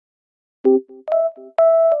No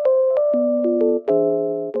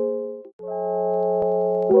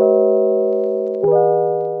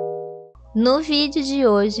vídeo de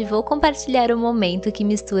hoje vou compartilhar um momento que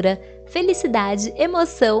mistura felicidade,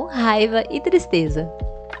 emoção, raiva e tristeza.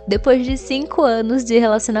 Depois de 5 anos de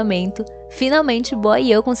relacionamento, finalmente o boy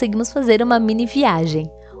e eu conseguimos fazer uma mini viagem.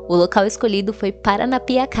 O local escolhido foi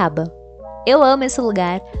Paranapiacaba. Eu amo esse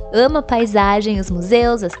lugar, amo a paisagem, os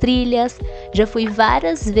museus, as trilhas. Já fui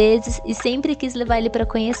várias vezes e sempre quis levar ele para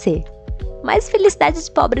conhecer. Mas felicidade de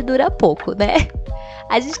pobre dura pouco, né?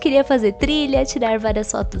 A gente queria fazer trilha, tirar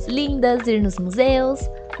várias fotos lindas, ir nos museus,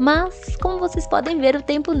 mas como vocês podem ver, o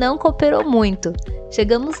tempo não cooperou muito.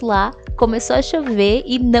 Chegamos lá, começou a chover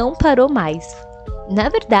e não parou mais. Na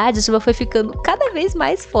verdade, a chuva foi ficando cada vez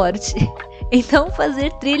mais forte. Então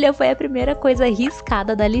fazer trilha foi a primeira coisa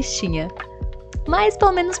arriscada da listinha. Mas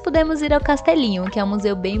pelo menos pudemos ir ao Castelinho, que é um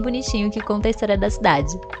museu bem bonitinho que conta a história da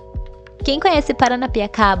cidade. Quem conhece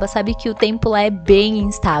Paranapiacaba sabe que o tempo lá é bem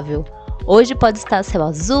instável. Hoje pode estar céu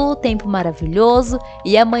azul, tempo maravilhoso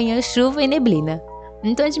e amanhã chuva e neblina.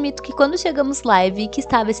 Então admito que quando chegamos lá e vi que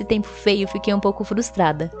estava esse tempo feio, fiquei um pouco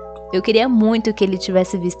frustrada. Eu queria muito que ele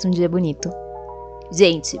tivesse visto um dia bonito.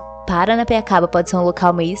 Gente, Paranapiacaba pode ser um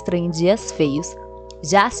local meio estranho em dias feios.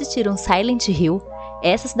 Já assistiram Silent Hill?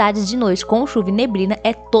 Essa cidade de noite com chuva e neblina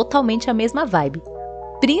é totalmente a mesma vibe.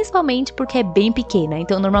 Principalmente porque é bem pequena,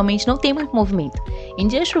 então normalmente não tem muito movimento. Em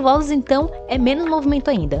dias chuvosos, então, é menos movimento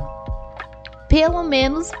ainda. Pelo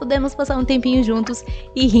menos podemos passar um tempinho juntos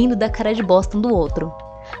e rindo da cara de bosta um do outro.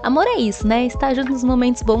 Amor é isso, né? Estar junto nos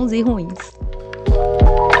momentos bons e ruins.